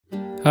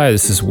Hi,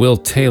 this is Will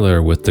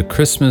Taylor with the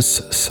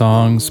Christmas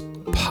Songs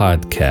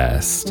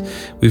Podcast.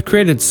 We've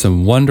created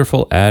some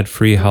wonderful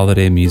ad-free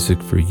holiday music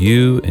for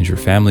you and your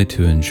family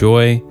to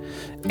enjoy.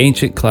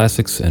 Ancient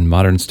classics and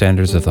modern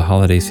standards of the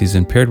holiday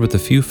season paired with a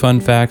few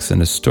fun facts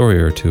and a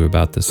story or two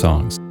about the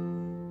songs.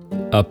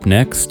 Up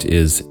next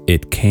is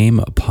It Came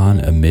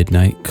Upon a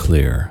Midnight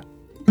Clear.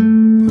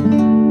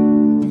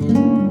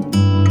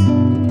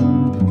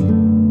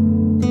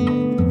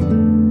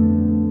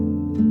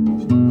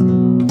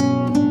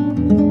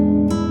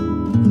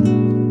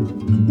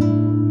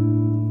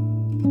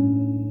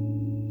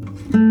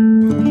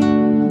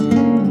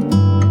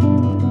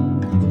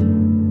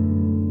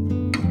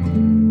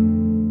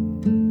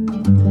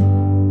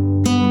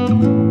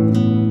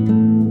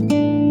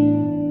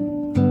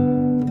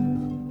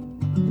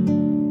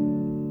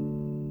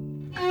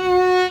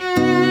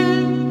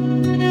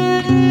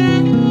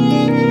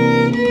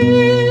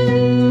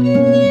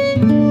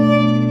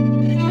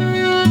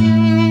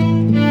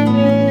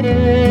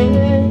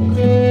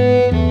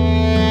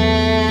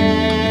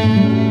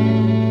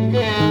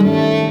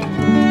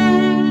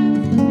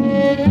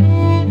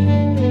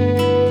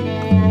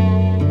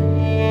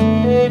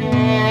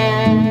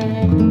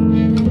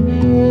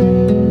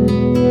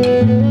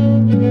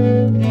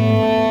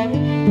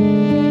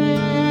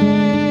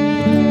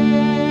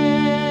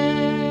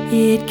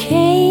 It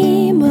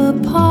came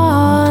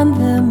upon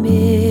the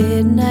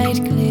midnight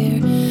clear,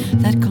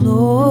 that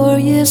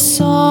glorious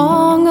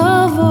song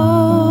of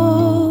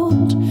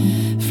old,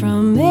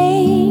 from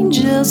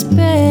angels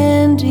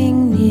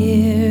bending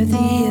near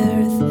the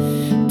earth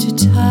to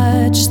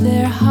touch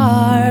their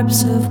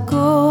harps of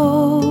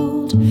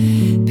gold.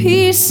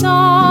 Peace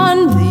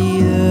on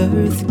the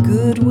earth,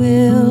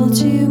 goodwill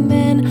to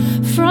men,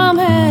 from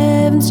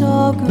heaven's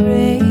all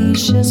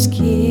gracious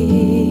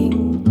King.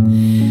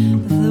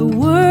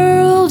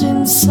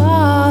 In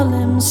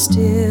solemn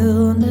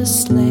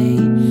stillness lay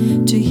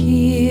to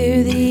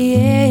hear the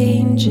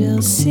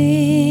angels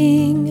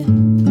sing.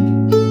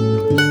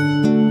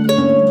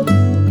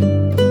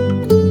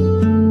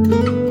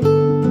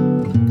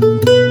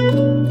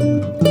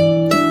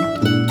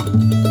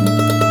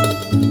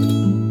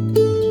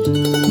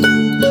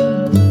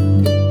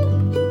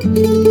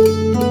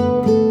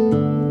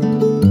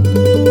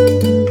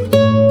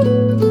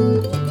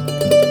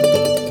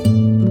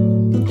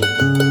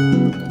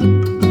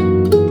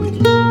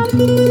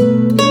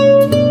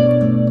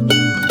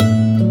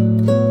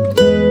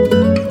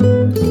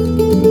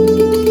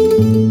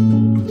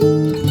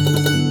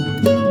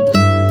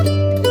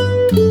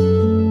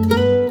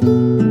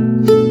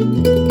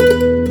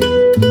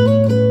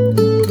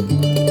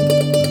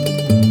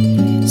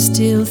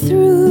 Still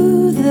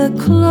through the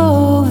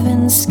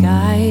cloven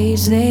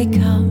skies they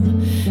come,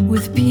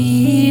 with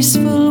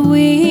peaceful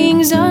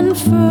wings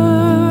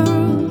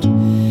unfurled,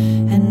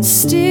 and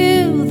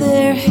still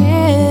their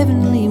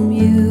heavenly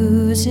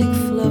music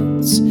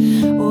floats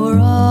o'er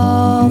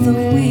all the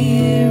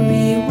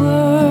weary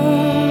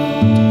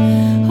world.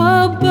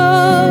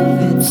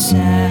 Above its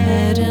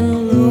sad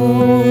and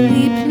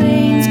lowly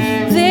plains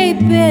they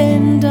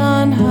bend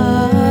on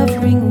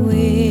hovering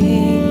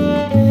wing,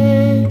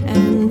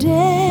 and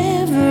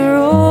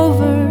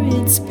over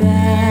its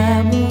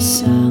babble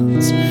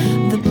sounds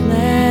the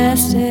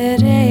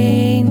blessed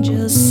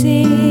angels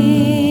sing.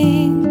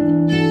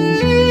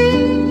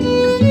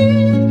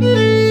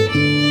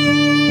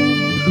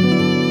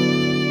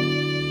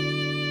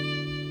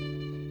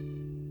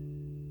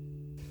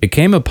 It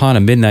Came Upon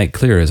a Midnight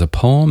Clear is a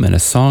poem and a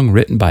song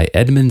written by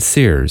Edmund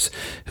Sears,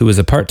 who was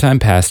a part-time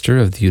pastor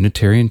of the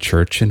Unitarian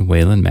Church in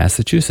Wayland,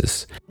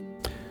 Massachusetts.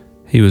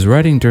 He was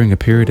writing during a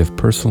period of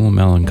personal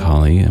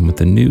melancholy, and with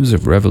the news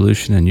of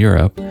revolution in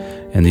Europe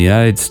and the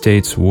United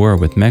States war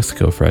with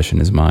Mexico fresh in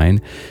his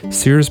mind,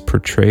 Sears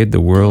portrayed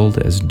the world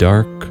as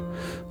dark,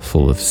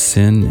 full of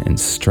sin and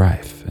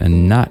strife,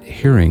 and not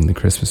hearing the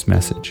Christmas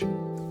message.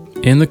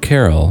 In the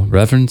carol,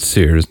 Reverend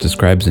Sears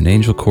describes an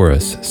angel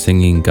chorus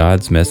singing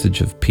God's message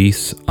of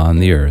peace on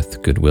the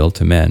earth, goodwill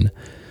to men,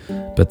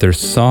 but their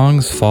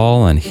songs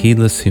fall on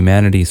heedless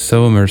humanity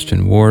so immersed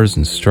in wars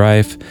and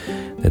strife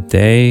that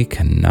they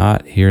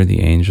cannot hear the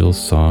angels'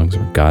 songs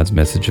or God's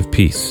message of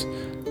peace.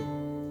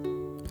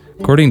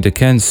 According to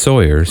Ken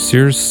Sawyer,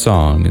 Sears'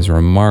 song is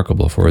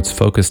remarkable for its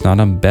focus not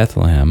on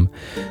Bethlehem,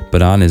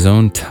 but on his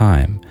own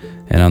time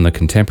and on the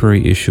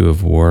contemporary issue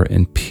of war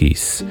and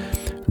peace.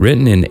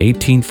 Written in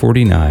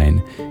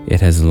 1849,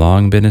 it has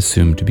long been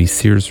assumed to be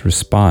Sears'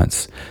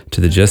 response to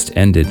the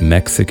just-ended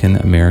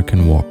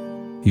Mexican-American War.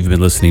 You've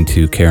been listening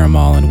to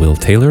Caramal and Will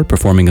Taylor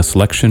performing a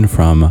selection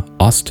from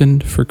Austin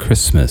for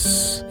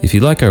Christmas. If you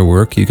like our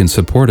work, you can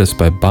support us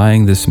by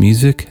buying this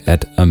music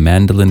at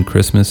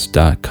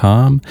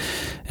amandolinchristmas.com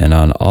and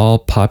on all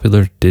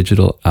popular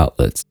digital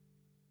outlets.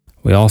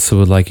 We also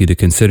would like you to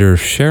consider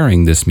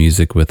sharing this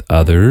music with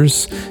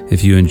others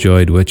if you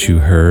enjoyed what you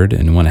heard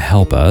and want to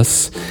help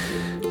us.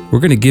 We're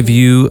going to give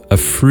you a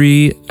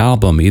free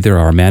album, either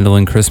our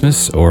Mandolin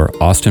Christmas or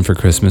Austin for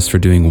Christmas, for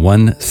doing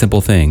one simple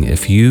thing.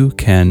 If you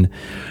can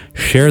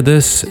share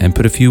this and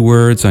put a few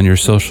words on your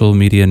social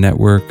media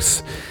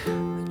networks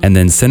and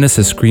then send us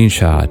a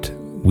screenshot.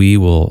 We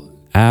will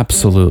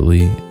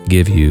absolutely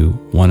give you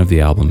one of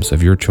the albums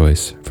of your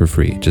choice for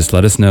free. Just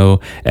let us know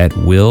at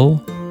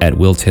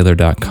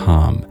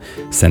will@willtaylor.com.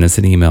 Send us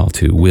an email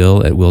to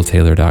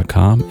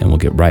will@willtaylor.com, and we'll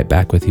get right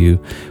back with you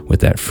with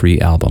that free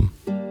album.